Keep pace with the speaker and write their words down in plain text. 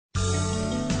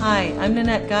Hi, I'm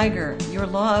Nanette Geiger, your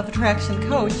Law of Attraction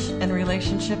coach and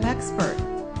relationship expert.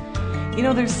 You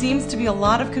know, there seems to be a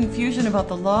lot of confusion about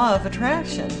the Law of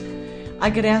Attraction. I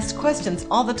get asked questions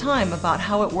all the time about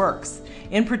how it works,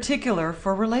 in particular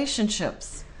for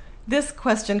relationships. This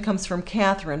question comes from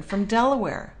Catherine from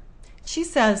Delaware. She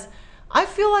says, I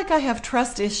feel like I have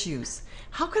trust issues.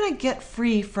 How can I get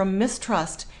free from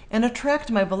mistrust and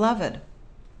attract my beloved?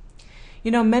 You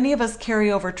know, many of us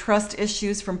carry over trust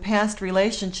issues from past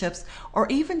relationships or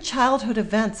even childhood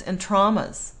events and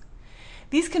traumas.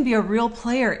 These can be a real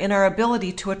player in our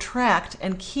ability to attract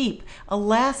and keep a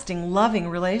lasting, loving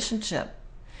relationship.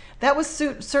 That was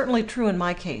certainly true in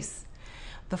my case.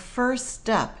 The first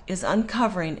step is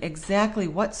uncovering exactly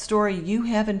what story you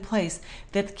have in place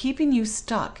that's keeping you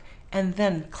stuck, and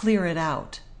then clear it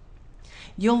out.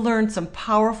 You'll learn some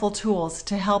powerful tools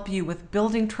to help you with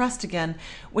building trust again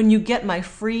when you get my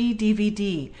free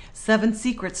DVD, 7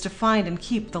 Secrets to Find and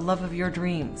Keep the Love of Your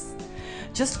Dreams.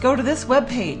 Just go to this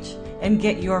webpage and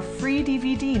get your free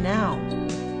DVD now.